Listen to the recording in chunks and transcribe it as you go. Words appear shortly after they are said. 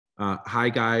Hi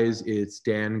guys, it's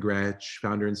Dan Gretsch,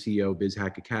 founder and CEO of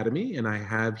BizHack Academy, and I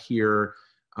have here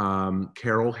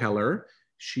Carol Heller.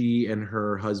 She and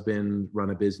her husband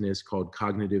run a business called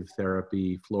Cognitive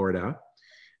Therapy Florida.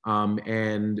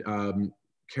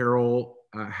 Carol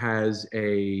has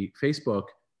a Facebook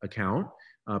account,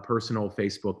 a personal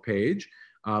Facebook page,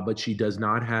 but she does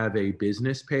not have a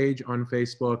business page on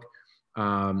Facebook.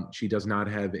 She does not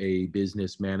have a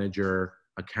business manager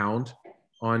account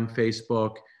on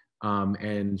Facebook.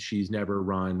 And she's never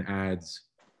run ads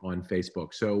on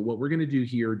Facebook. So what we're going to do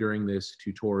here during this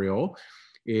tutorial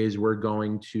is we're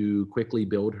going to quickly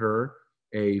build her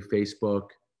a Facebook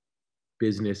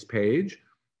business page.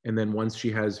 And then once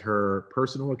she has her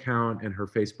personal account and her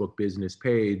Facebook business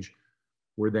page,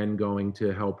 we're then going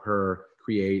to help her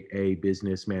create a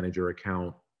business manager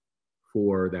account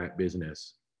for that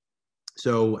business.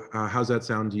 So how's that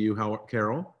sound to you,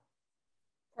 Carol?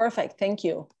 Perfect, thank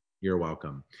you. You're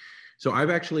welcome. So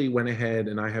I've actually went ahead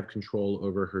and I have control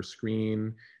over her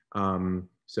screen.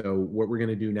 So what we're going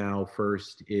to do now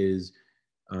first is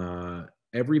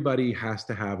everybody has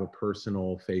to have a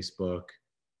personal Facebook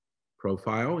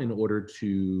profile in order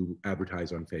to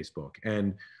advertise on Facebook.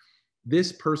 And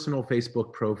this personal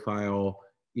Facebook profile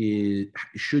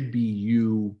should be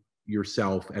you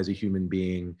yourself as a human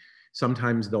being.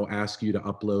 Sometimes they'll ask you to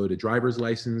upload a driver's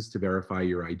license to verify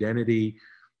your identity.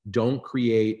 Don't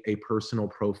create a personal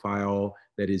profile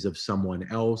that is of someone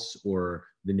else or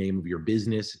the name of your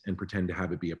business and pretend to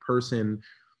have it be a person.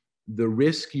 The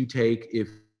risk you take if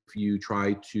you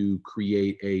try to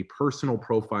create a personal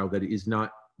profile that is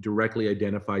not directly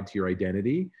identified to your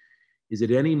identity is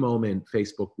at any moment,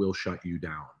 Facebook will shut you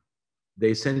down. They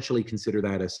essentially consider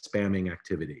that a spamming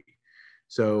activity.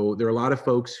 So there are a lot of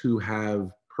folks who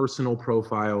have personal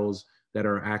profiles that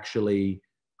are actually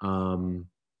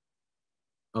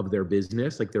of their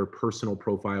business, like their personal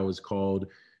profile is called,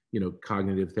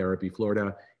 Cognitive Therapy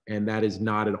Florida. And that is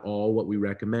not at all what we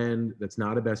recommend. That's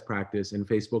not a best practice. And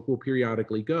Facebook will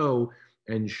periodically go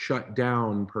and shut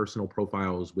down personal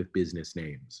profiles with business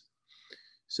names.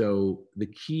 So the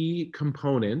key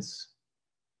components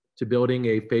to building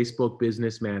a Facebook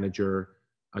Business Manager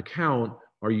account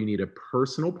are you need a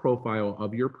personal profile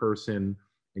of your person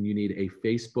and you need a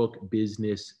Facebook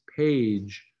business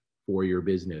page for your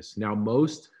business. Now,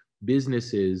 most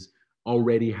businesses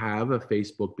already have a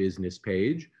Facebook business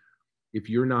page. If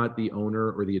you're not the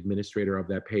owner or the administrator of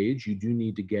that page, you do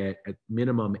need to get at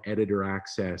minimum editor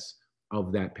access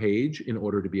of that page in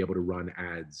order to be able to run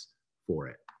ads for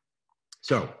it.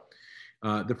 So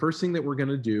the first thing that we're going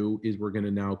to do is we're going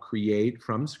to now create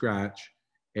from scratch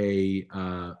a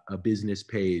business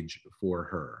page for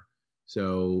her.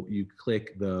 So you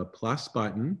click the plus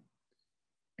button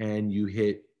and you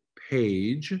hit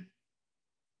page.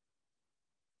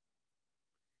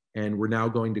 And we're now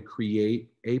going to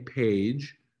create a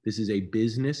page. This is a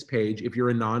business page. If you're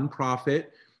a nonprofit,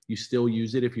 you still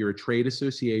use it. If you're a trade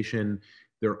association,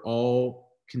 they're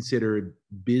all considered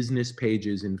business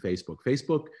pages in Facebook.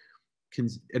 Facebook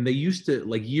and they used to,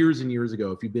 like years and years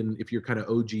ago, if you're kind of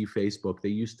OG Facebook, they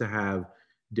used to have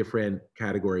different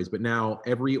categories, but now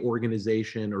every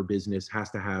organization or business has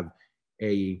to have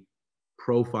a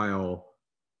profile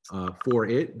for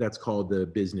it that's called the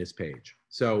business page.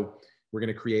 So we're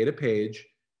going to create a page.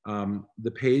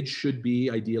 The page should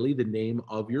be ideally the name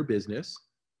of your business.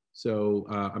 So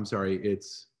I'm sorry, could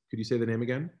you say the name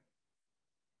again?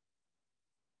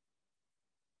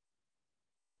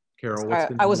 Carol, what's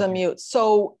the name? I was on mute.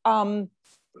 So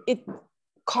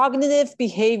Cognitive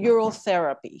Behavioral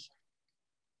Therapy.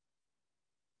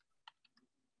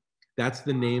 That's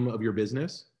the name of your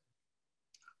business?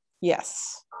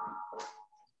 Yes.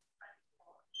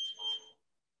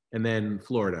 And then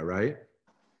Florida, right?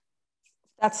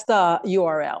 That's the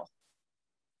URL.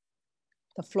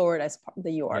 The Florida is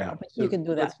the URL, yeah. but So you can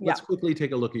do that. Let's quickly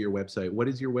take a look at your website. What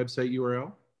is your website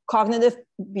URL? Cognitive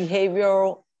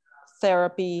Behavioral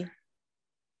Therapy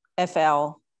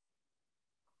FL.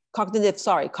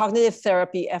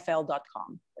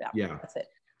 CognitiveTherapyFL.com. Yeah. That's it.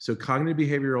 So cognitive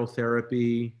behavioral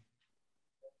therapy.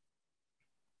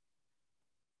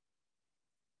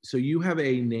 So you have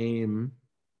a name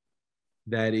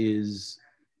that is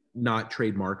not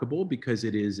trademarkable because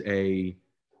it is a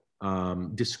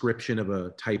description of a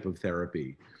type of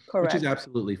therapy. Correct. Which is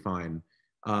absolutely fine.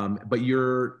 But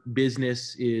your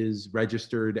business is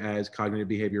registered as Cognitive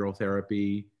Behavioral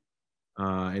Therapy,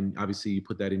 and obviously you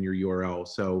put that in your URL.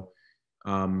 So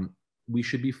we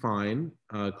should be fine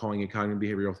calling it Cognitive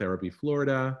Behavioral Therapy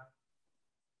Florida.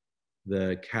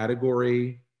 The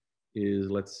category is,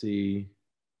 let's see,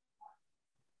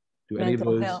 do any of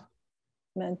those?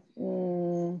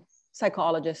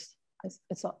 Psychologist.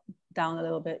 It's down a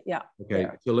little bit. Yeah. Okay.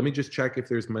 There. So let me just check if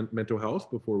there's mental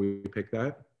health before we pick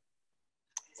that.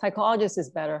 Psychologist is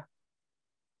better.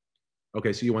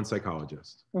 Okay. So you want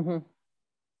psychologist. Mm-hmm.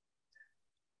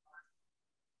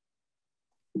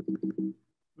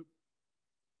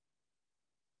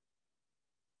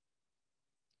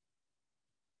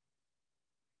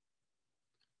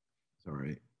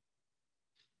 Sorry.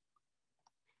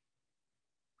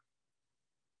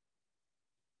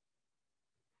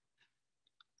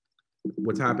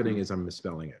 What's happening is I'm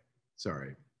misspelling it.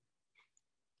 Sorry.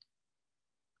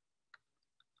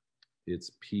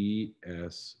 It's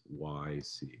PSYC.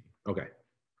 Okay.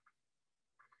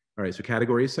 All right. So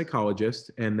category is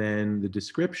psychologist. And then the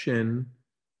description,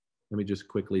 let me just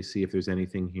quickly see if there's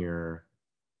anything here.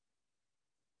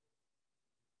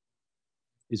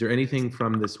 Is there anything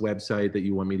from this website that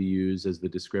you want me to use as the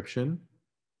description?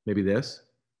 Maybe this?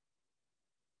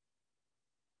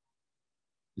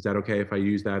 Is that okay if I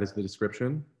use that as the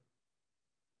description?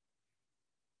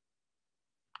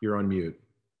 You're on mute.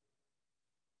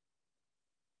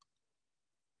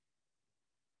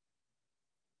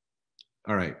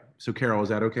 All right. So Carol, is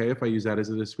that okay if I use that as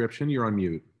a description? You're on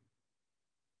mute.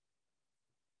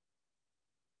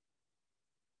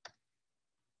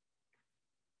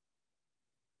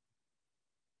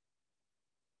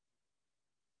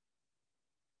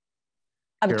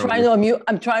 I'm trying to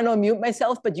unmute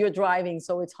myself, but you're driving,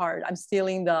 so it's hard. I'm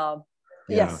stealing the,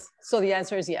 yes. So the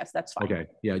answer is yes, that's fine. Okay.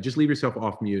 Yeah. Just leave yourself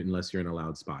off mute unless you're in a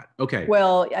loud spot. Okay.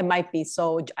 Well, I might be,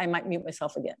 so I might mute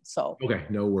myself again. So. Okay.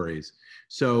 No worries.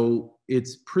 So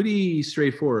it's pretty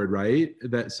straightforward, right?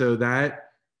 So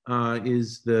that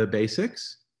is the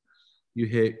basics. You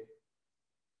hit,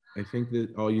 I think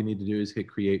that all you need to do is hit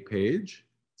create page.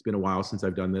 It's been a while since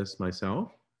I've done this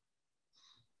myself.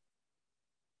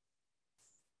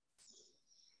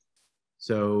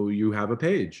 So you have a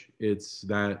page. It's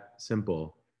that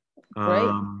simple.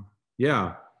 Great.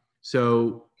 Yeah.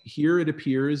 So here it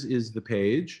appears is the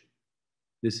page.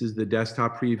 This is the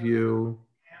desktop preview.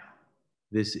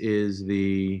 This is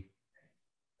the,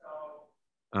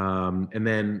 and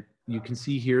then you can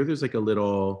see here, there's like a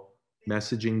little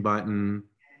messaging button.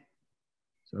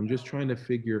 So I'm just trying to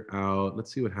figure out,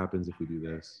 let's see what happens if we do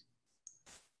this.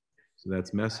 So that's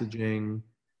messaging.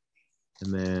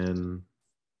 And then,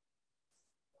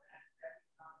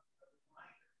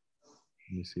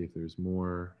 let me see if there's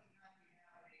more.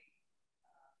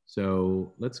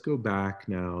 So let's go back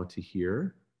now to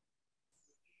here.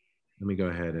 Let me go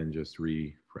ahead and just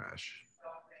refresh.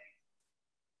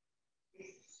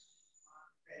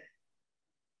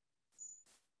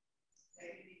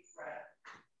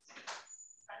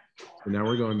 So now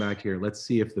we're going back here. Let's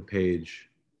see if the page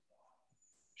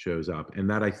shows up. And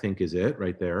that I think is it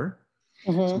right there.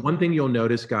 Mm-hmm. So one thing you'll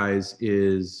notice, guys,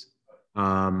 is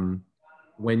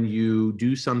when you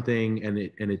do something and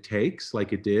it takes,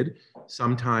 like it did,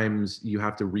 sometimes you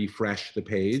have to refresh the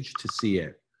page to see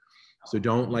it. So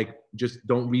don't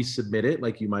don't resubmit it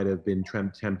like you might have been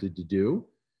tempted to do.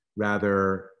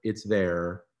 Rather, it's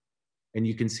there. And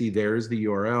you can see there's the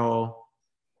URL.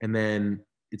 And then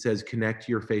it says connect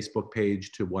your Facebook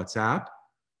page to WhatsApp.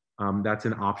 That's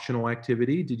an optional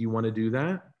activity. Did you want to do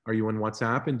that? Are you on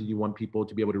WhatsApp and do you want people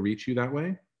to be able to reach you that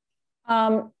way?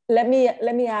 Let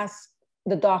me ask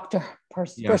the doctor per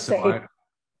se. So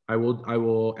I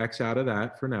will X out of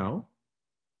that for now.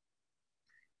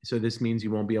 So this means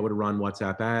you won't be able to run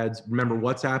WhatsApp ads. Remember,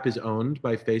 WhatsApp is owned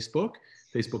by Facebook.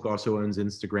 Facebook also owns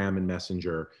Instagram and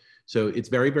Messenger. So it's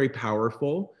very, very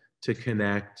powerful to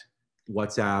connect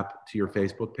WhatsApp to your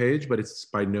Facebook page, but it's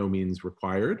by no means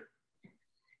required.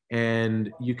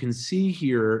 And you can see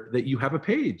here that you have a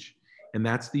page, and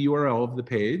that's the URL of the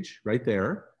page right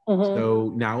there. Mm-hmm.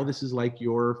 So now this is like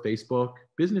your Facebook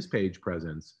business page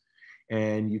presence.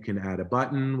 And you can add a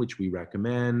button, which we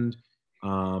recommend.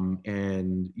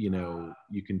 And you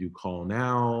can do call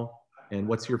now. And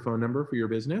what's your phone number for your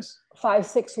business?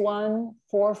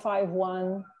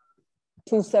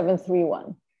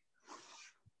 561-451-2731.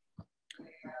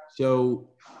 So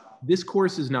this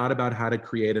course is not about how to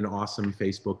create an awesome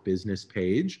Facebook business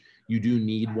page. You do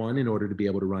need one in order to be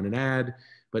able to run an ad,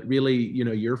 but really,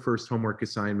 your first homework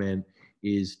assignment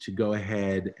is to go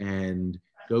ahead and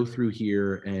go through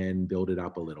here and build it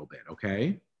up a little bit,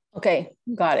 okay? Okay,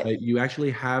 got it. But you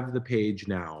actually have the page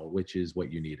now, which is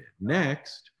what you needed.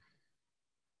 Next,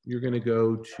 you're gonna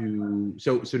go to,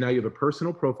 so now you have a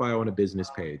personal profile and a business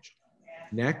page.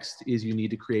 Next is you need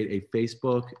to create a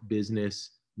Facebook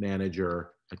Business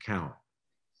Manager account.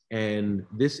 And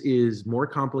this is more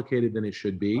complicated than it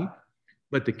should be.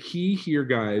 But the key here,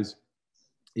 guys,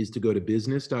 is to go to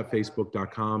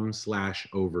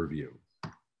business.facebook.com/overview.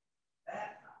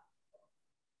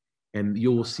 And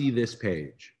you will see this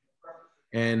page.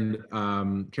 And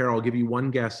Carol, I'll give you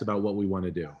one guess about what we want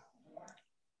to do.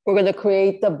 We're going to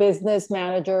create the business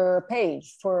manager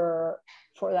page for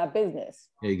that business.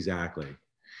 Exactly.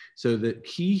 So the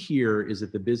key here is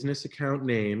that the business account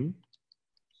name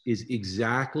is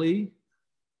exactly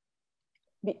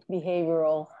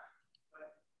Behavioral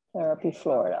Therapy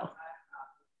Florida.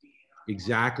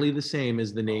 Exactly the same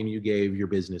as the name you gave your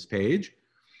business page.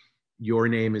 Your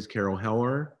name is Carol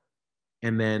Heller.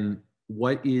 And then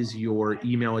what is your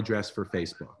email address for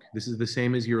Facebook? This is the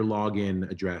same as your login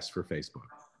address for Facebook.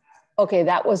 Okay,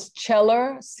 that was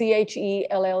Cheller,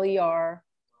 CHELLER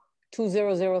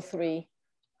 2003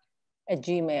 at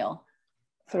gmail.com.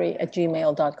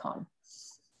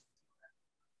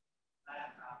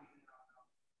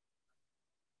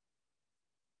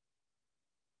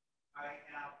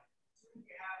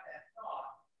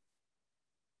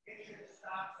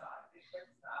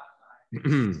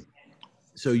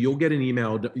 So you'll get an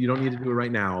email. You don't need to do it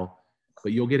right now,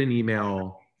 but you'll get an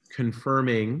email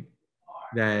confirming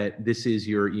that this is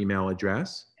your email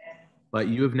address, but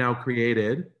you have now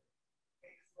created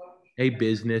a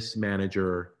business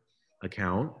manager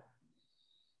account.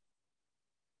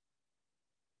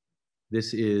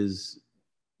 This is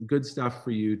good stuff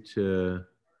for you to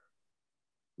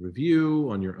review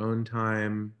on your own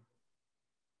time,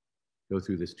 go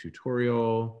through this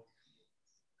tutorial.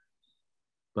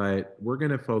 But we're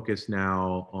going to focus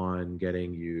now on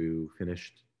getting you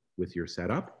finished with your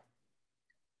setup.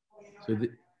 So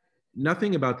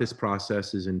nothing about this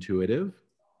process is intuitive.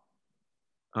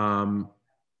 I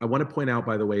want to point out,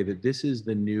 by the way, that this is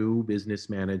the new Business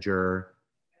Manager.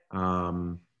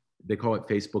 They call it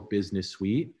Facebook Business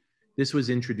Suite. This was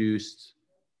introduced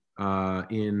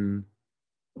in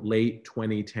late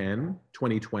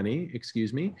 2020,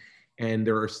 excuse me. And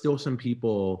there are still some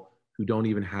people who don't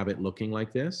even have it looking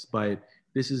like this, but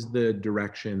this is the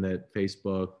direction that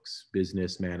Facebook's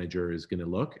Business Manager is going to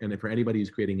look. And for anybody who's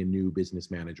creating a new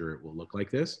Business Manager, it will look like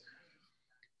this.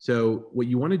 So what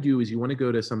you want to do is you want to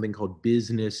go to something called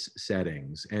Business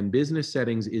Settings. And Business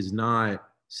Settings is not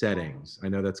Settings. I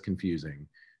know that's confusing.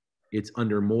 It's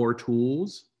under More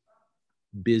Tools,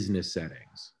 Business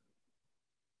Settings.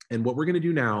 And what we're going to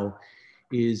do now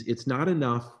is it's not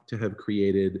enough to have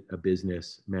created a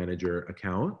Business Manager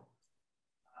account.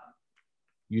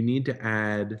 You need to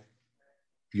add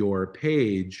your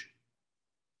page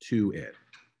to it.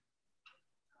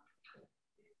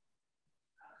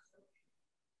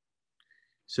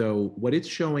 So what it's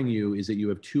showing you is that you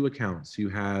have two accounts. You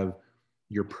have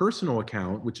your personal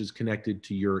account, which is connected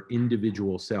to your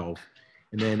individual self,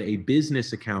 and then a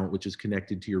business account, which is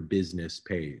connected to your business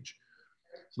page.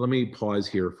 So let me pause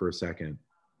here for a second.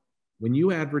 When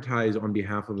you advertise on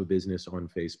behalf of a business on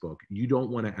Facebook, you don't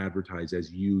want to advertise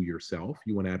as you yourself.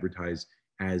 You want to advertise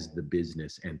as the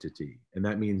business entity. And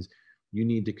that means you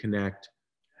need to connect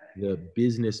the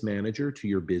business manager to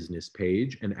your business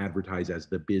page and advertise as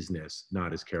the business,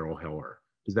 not as Carol Heller.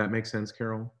 Does that make sense,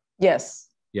 Carol? Yes.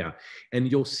 Yeah.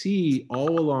 And you'll see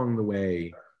all along the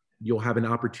way, you'll have an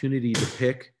opportunity to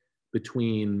pick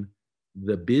between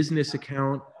the business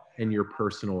account and your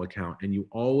personal account. And you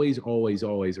always, always,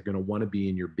 always are going to want to be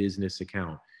in your business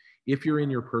account. If you're in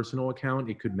your personal account,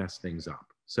 it could mess things up.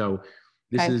 So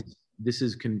this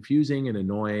is confusing and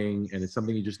annoying, and it's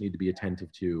something you just need to be attentive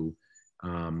to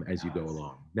as you go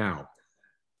along. Now,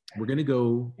 we're going to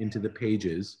go into the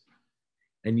pages,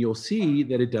 and you'll see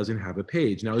that it doesn't have a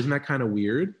page. Now, isn't that kind of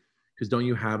weird? Because don't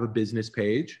you have a business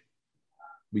page?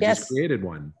 We just created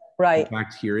one. Right. In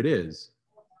fact, here it is.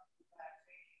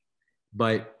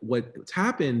 But what's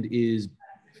happened is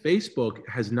Facebook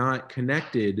has not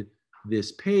connected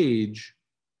this page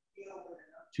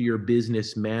to your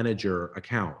business manager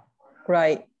account.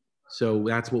 Right. So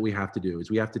that's what we have to do, is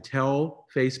we have to tell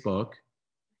Facebook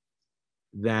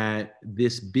that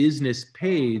this business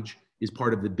page is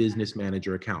part of the business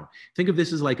manager account. Think of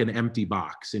this as like an empty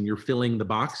box, and you're filling the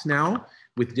box now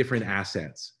with different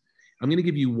assets. I'm going to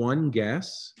give you one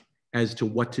guess as to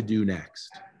what to do next.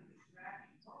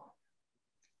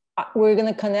 We're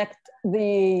going to connect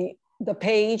the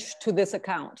page to this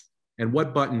account. And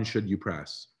what button should you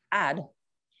press? Add. No?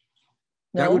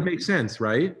 That would make sense,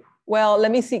 right? Well,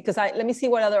 let me see, because let me see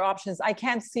what other options. I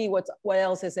can't see what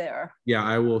else is there. Yeah,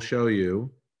 I will show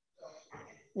you.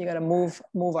 You got to move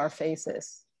our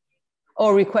faces.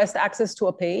 Or request access to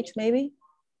a page, maybe?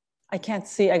 I can't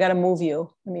see. I got to move you.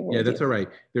 Let me move Yeah, that's you. all right.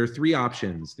 There are three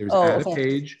options. There's add a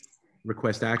page,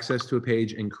 request access to a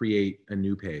page, and create a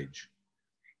new page.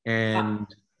 And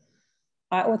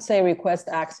I would say request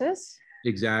access.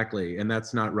 Exactly. And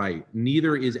that's not right.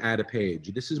 Neither is add a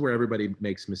page. This is where everybody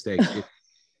makes mistakes. It's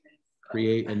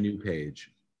create a new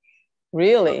page.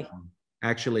 Really?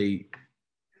 Actually,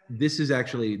 this is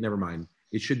actually, never mind.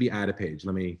 It should be add a page.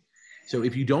 So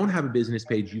if you don't have a business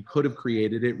page, you could have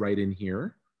created it right in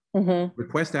here. Mm-hmm.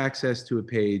 Request access to a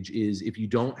page is if you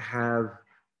don't have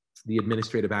the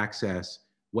administrative access,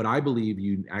 what I believe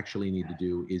you actually need to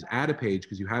do is add a page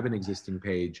because you have an existing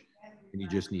page and you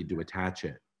just need to attach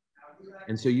it.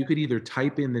 And so you could either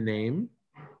type in the name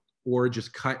or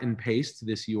just cut and paste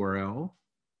this URL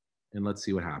and let's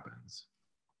see what happens.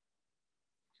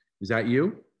 Is that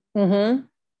you? Mm-hmm.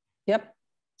 Yep.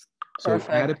 So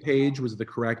Perfect. add a page was the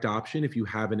correct option if you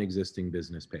have an existing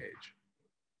business page.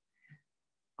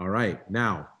 All right,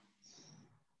 now,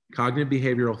 cognitive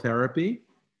behavioral therapy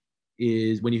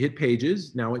is when you hit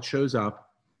pages, now it shows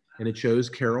up and it shows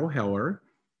Carol Heller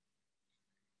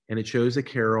and it shows that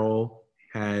Carol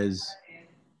has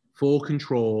full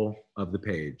control of the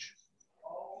page.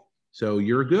 So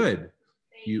you're good.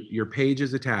 Your page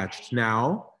is attached.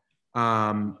 Now,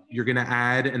 you're gonna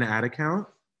add an ad account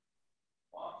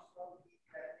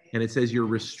and it says you're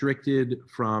restricted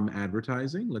from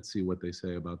advertising. Let's see what they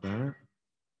say about that.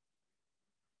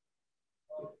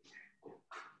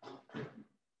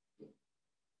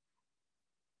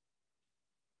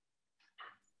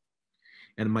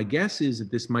 And my guess is that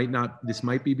this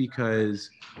might be because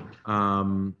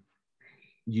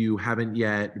you haven't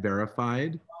yet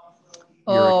verified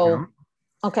your account.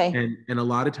 Okay. And a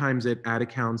lot of times ad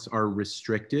accounts are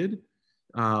restricted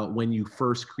when you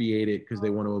first create it because they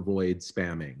want to avoid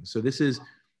spamming. So this is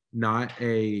not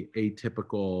a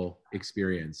typical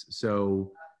experience.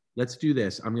 So let's do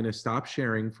this. I'm going to stop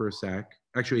sharing for a sec.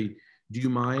 Actually, do you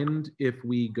mind if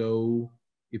we go,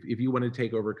 if you want to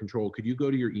take over control, could you go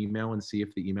to your email and see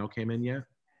if the email came in yet?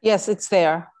 Yes, it's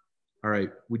there. All right.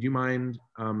 Would you mind?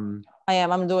 I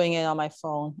am. I'm doing it on my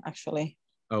phone, actually.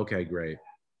 Okay, great.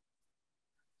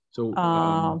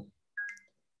 So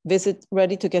visit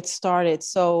ready to get started.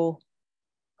 So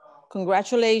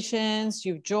congratulations,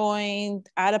 you've joined,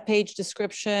 add a page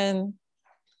description,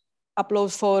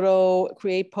 upload photo,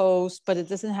 create post, but it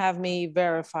doesn't have me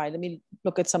verified. Let me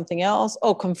look at something else.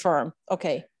 Oh, confirm.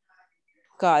 Okay,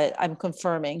 got it. I'm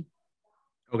confirming.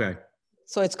 Okay.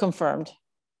 So it's confirmed.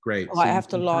 Great. Oh, so I have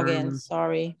to log in,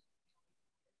 sorry.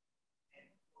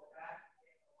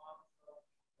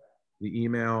 The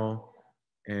email,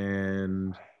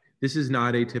 and this is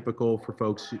not atypical for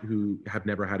folks who have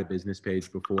never had a business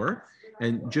page before.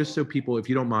 And just so people, if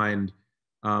you don't mind,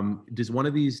 does one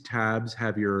of these tabs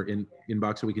have your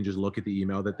inbox so we can just look at the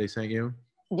email that they sent you?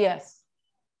 Yes.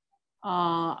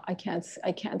 I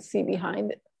can't see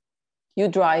behind it. You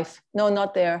drive. No,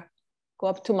 not there. Go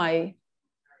up to my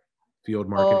field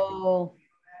marketing. Oh,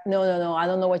 no. I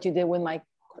don't know what you did with my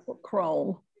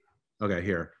Chrome. Okay,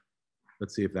 here.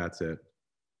 Let's see if that's it.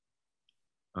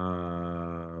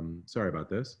 Sorry about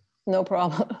this. No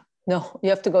problem. No, you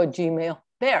have to go Gmail.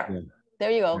 There. Yeah. There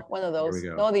you go. One of those.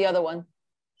 No, the other one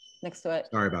next to it.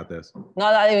 Sorry about this.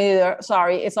 Not that either.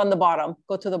 Sorry, it's on the bottom.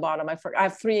 Go to the bottom. I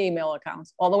have 3 email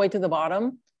accounts. All the way to the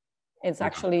bottom. It's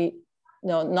actually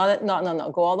no.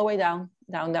 Go all the way down.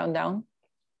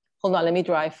 Hold on. Let me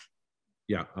drive.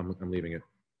 Yeah, I'm leaving it.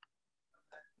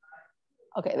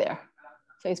 Okay, there.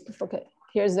 Facebook. Okay,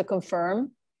 here's the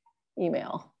confirm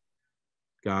email.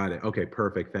 Got it. Okay,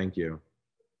 perfect. Thank you.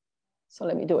 So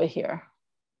let me do it here.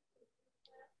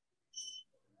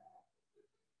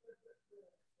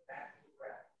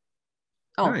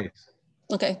 Oh, nice.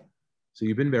 Okay. So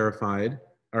you've been verified.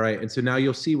 All right. And so now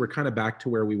you'll see we're kind of back to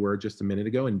where we were just a minute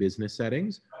ago in business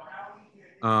settings.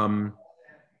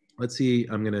 Let's see.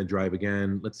 I'm going to drive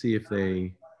again. Let's see if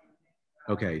they,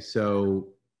 okay. So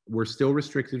we're still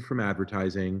restricted from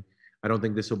advertising. I don't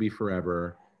think this will be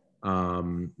forever.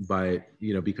 But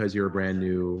you know, because you're a brand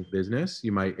new business,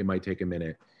 it might take a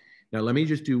minute. Now, let me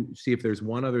just see if there's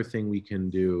one other thing we can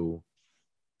do,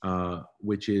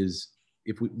 which is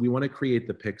if we want to create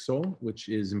the pixel, which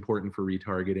is important for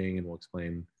retargeting, and we'll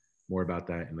explain more about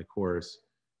that in the course.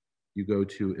 You go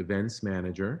to Events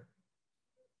Manager,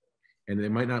 and they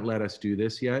might not let us do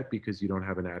this yet because you don't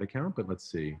have an ad account, but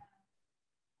let's see.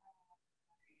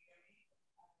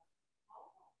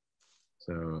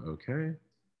 So, okay.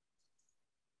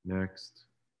 Next.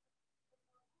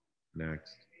 Done.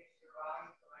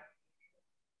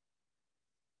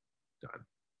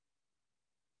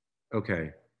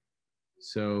 Okay.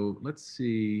 So let's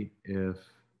see if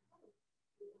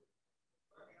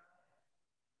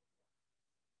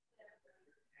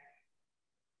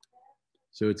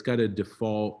so it's got a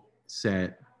default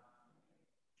set.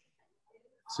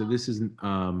 So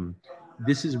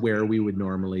this is where we would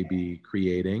normally be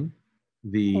creating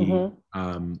the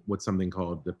what's something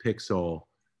called the pixel,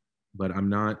 but I'm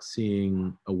not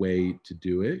seeing a way to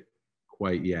do it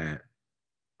quite yet.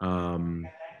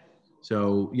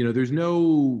 So, you know, there's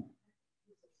no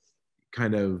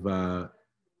kind of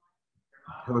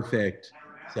perfect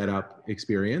setup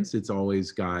experience. It's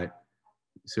always got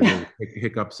sort of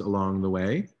hiccups along the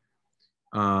way.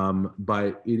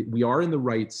 But we are in the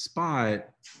right spot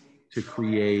to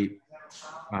create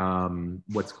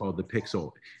what's called the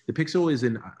pixel. The pixel is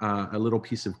a little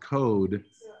piece of code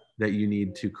that you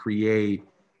need to create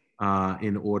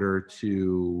in order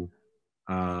to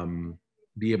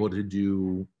be able to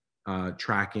do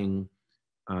tracking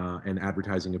and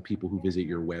advertising of people who visit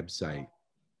your website.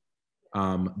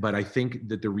 But I think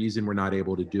that the reason we're not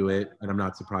able to do it, and I'm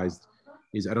not surprised,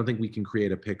 is I don't think we can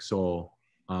create a pixel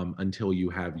until you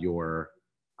have your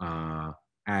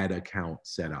ad account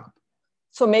set up.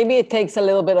 So maybe it takes a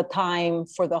little bit of time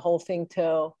for the whole thing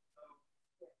to.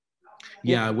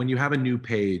 Yeah, when you have a new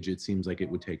page, it seems like it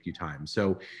would take you time.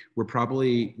 So we're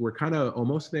kind of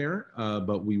almost there,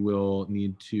 but we will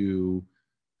need to,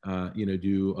 you know,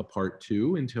 do a part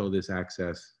 2 until this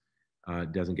access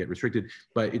doesn't get restricted.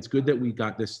 But it's good that we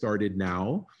got this started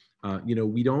now. You know,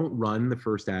 we don't run the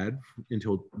first ad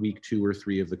until week 2 or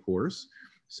 3 of the course.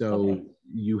 So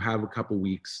you have a couple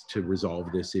weeks to resolve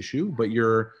this issue, but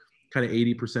you're kind of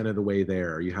 80% of the way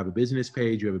there. You have a business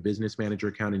page, you have a business manager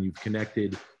account, and you've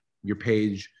connected your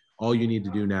page. All you need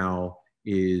to do now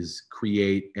is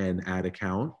create an ad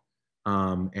account,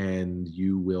 and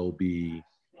you will be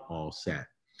all set.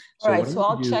 So all right, so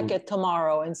I'll check it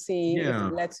tomorrow and see if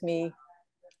it lets me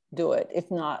do it.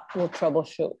 If not, we'll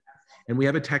troubleshoot. And we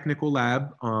have a technical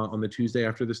lab on the Tuesday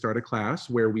after the start of class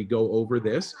where we go over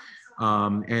this.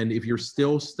 And if you're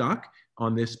still stuck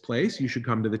on this place, you should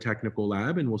come to the technical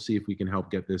lab and we'll see if we can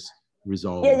help get this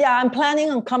resolved. Yeah, I'm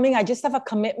planning on coming. I just have a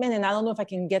commitment and I don't know if I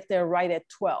can get there right at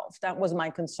 12. That was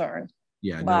my concern.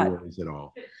 Yeah, no worries at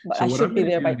all. But so I should be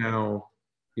there by now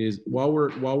is while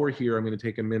we're here, I'm going to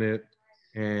take a minute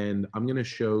and I'm going to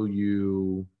show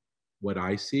you what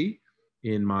I see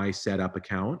in my setup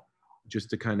account, just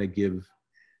to kind of give,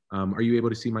 are you able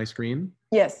to see my screen?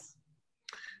 Yes.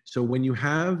 So when you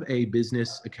have a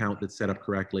business account that's set up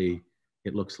correctly,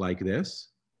 it looks like this.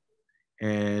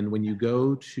 And when you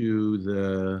go to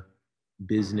the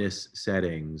business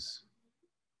settings,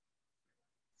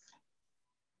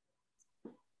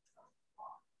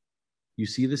 you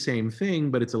see the same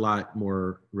thing, but it's a lot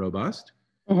more robust.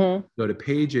 Go to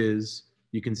pages,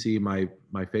 you can see my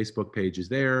Facebook page is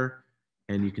there,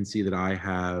 and you can see that I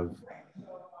have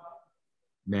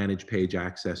manage page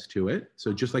access to it.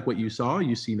 So just like what you saw,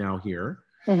 you see now here.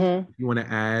 If you want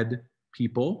to add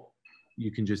people,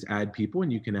 you can just add people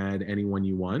and you can add anyone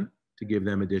you want to give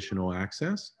them additional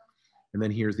access. And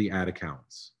then here's the ad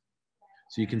accounts.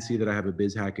 So you can see that I have a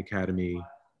BizHack Academy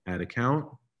ad account,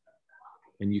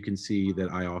 and you can see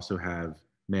that I also have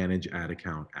manage ad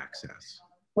account access.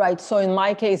 Right. So in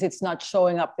my case, it's not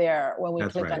showing up there when we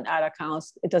click on ad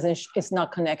accounts. It doesn't, it's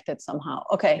not connected somehow.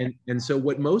 Okay. And so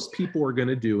what most people are going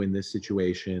to do in this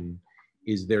situation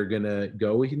is they're going to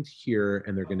go into here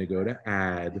and they're going to go to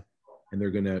add, and they're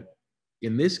going to,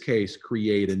 in this case,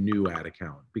 create a new ad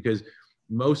account, because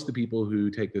most of the people who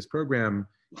take this program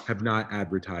have not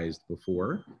advertised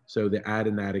before. So the add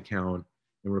an ad account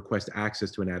and request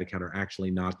access to an ad account are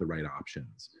actually not the right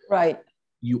options. Right.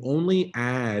 You only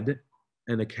add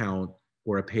an account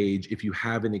or a page if you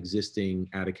have an existing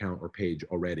ad account or page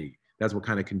already. That's what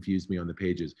kind of confused me on the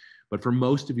pages. But for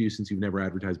most of you, since you've never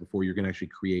advertised before, you're going to actually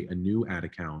create a new ad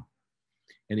account.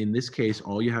 And in this case,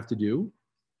 all you have to do,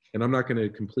 and I'm not going to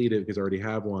complete it because I already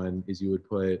have one, is you would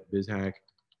put BizHack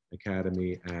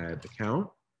Academy ad account,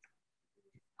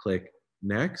 click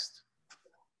next.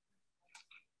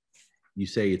 You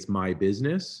say it's my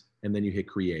business, and then you hit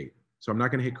create. So I'm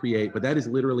not going to hit create, but that is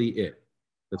literally it.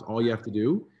 That's all you have to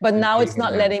do. But now it's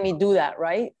not letting me do that,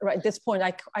 right? Right at this point,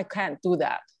 I can't do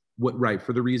that. Right,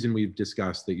 for the reason we've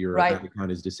discussed, that your ad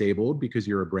account is disabled because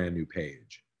you're a brand new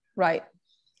page. Right.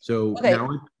 So now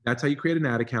that's how you create an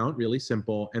ad account, really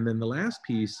simple. And then the last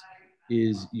piece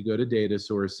is you go to data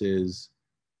sources,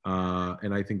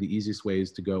 and I think the easiest way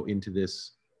is to go into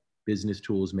this business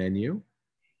tools menu,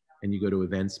 and you go to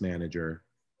events manager.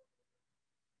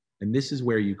 And this is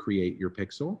where you create your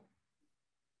pixel.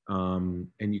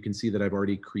 And you can see that I've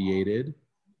already created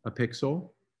a pixel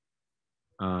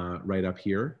right up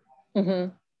here.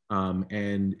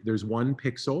 And there's one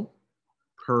pixel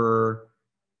per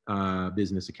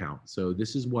business account. So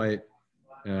this is what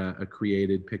a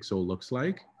created pixel looks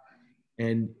like.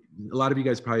 And a lot of you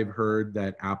guys probably have heard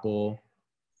that Apple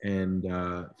and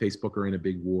Facebook are in a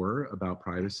big war about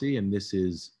privacy, and this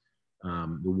is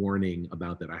the warning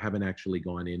about that. I haven't actually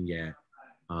gone in yet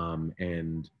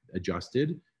and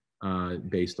adjusted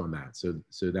based on that.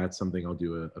 So that's something I'll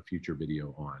do a future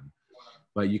video on.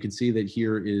 But you can see that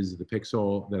here is the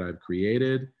pixel that I've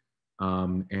created,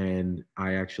 and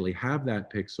I actually have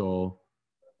that pixel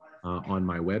on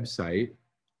my website,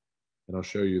 and I'll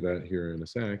show you that here in a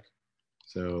sec.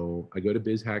 So I go to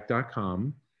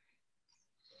bizhack.com,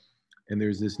 and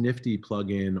there's this nifty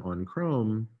plugin on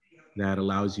Chrome that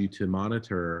allows you to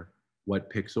monitor what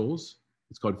pixels.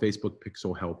 It's called Facebook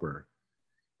Pixel Helper.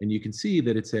 And you can see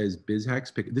that it says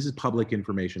BizHack's this is public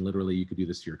information. Literally, you could do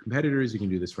this to your competitors. You can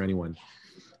do this for anyone.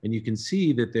 And you can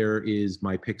see that there is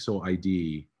my pixel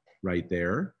ID right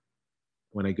there.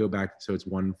 When I go back, so it's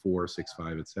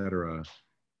 1465, et cetera.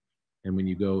 And when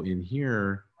you go in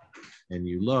here and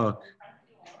you look,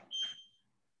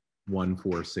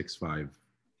 1465. Do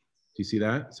you see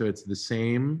that? So it's the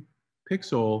same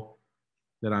pixel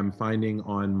that I'm finding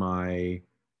on my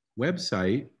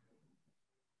website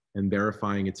and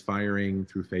verifying it's firing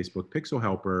through Facebook Pixel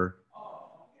Helper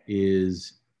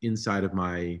is inside of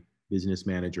my Business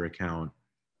Manager account.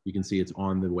 You can see it's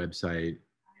on the website,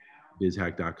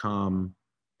 bizhack.com,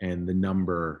 and the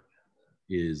number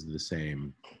is the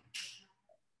same.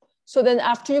 So then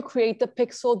after you create the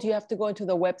pixel, do you have to go into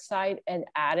the website and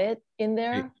add it in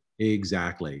there?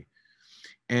 Exactly.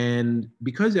 And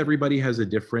because everybody has a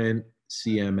different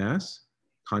CMS,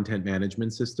 content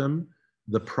management system,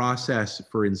 the process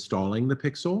for installing the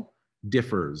pixel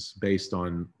differs based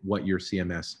on what your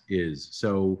CMS is.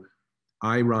 So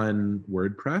I run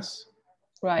WordPress.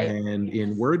 Right. And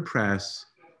in WordPress,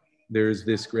 there's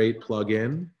this great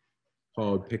plugin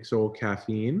called Pixel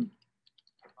Caffeine,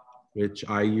 which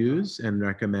I use and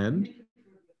recommend.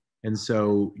 And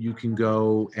so you can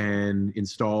go and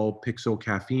install Pixel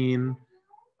Caffeine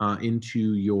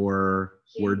into your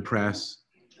WordPress.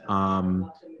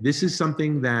 This is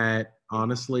something that,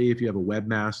 honestly, if you have a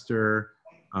webmaster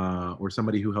or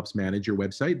somebody who helps manage your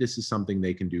website, this is something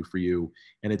they can do for you.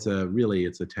 And it's a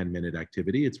 10-minute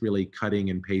activity. It's really cutting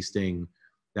and pasting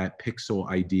that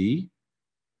pixel ID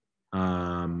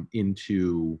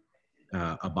into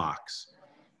a box.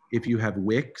 If you have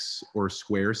Wix or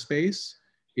Squarespace,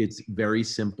 it's very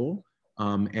simple.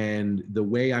 And the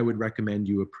way I would recommend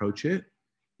you approach it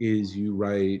is you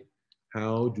write,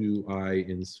 how do I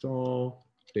install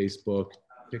Facebook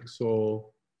Pixel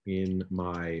in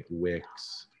my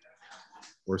Wix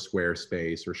or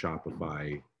Squarespace or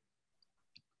Shopify?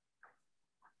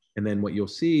 And then what you'll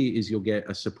see is you'll get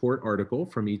a support article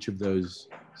from each of those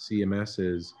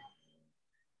CMSs,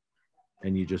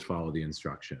 and you just follow the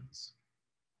instructions.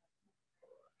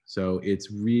 So it's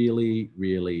really,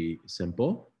 really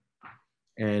simple.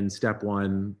 And step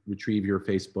one, retrieve your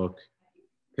Facebook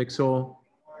pixel,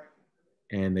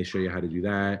 and they show you how to do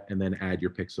that, and then add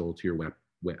your pixel to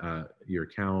your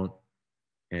account,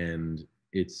 and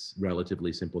it's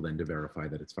relatively simple then to verify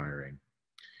that it's firing.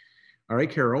 All right,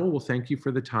 Carol, well, thank you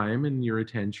for the time and your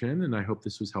attention, and I hope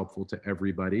this was helpful to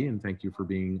everybody, and thank you for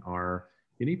being our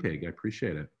guinea pig. I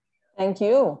appreciate it. Thank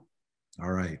you.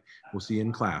 All right, we'll see you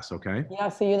in class, okay? Yeah,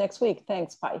 see you next week.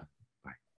 Thanks, bye.